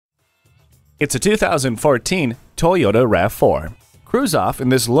It's a 2014 Toyota RAV4. Cruise off in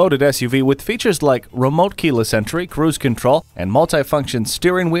this loaded SUV with features like remote keyless entry, cruise control, and multifunction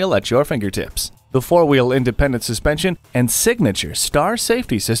steering wheel at your fingertips. The four-wheel independent suspension and signature Star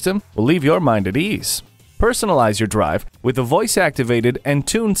safety system will leave your mind at ease. Personalize your drive with a voice-activated and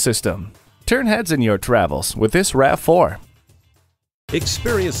tuned system. Turn heads in your travels with this RAV4.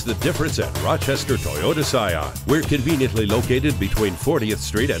 Experience the difference at Rochester Toyota Scion. We're conveniently located between 40th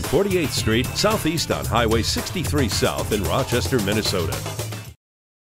Street and 48th Street, southeast on Highway 63 South in Rochester, Minnesota.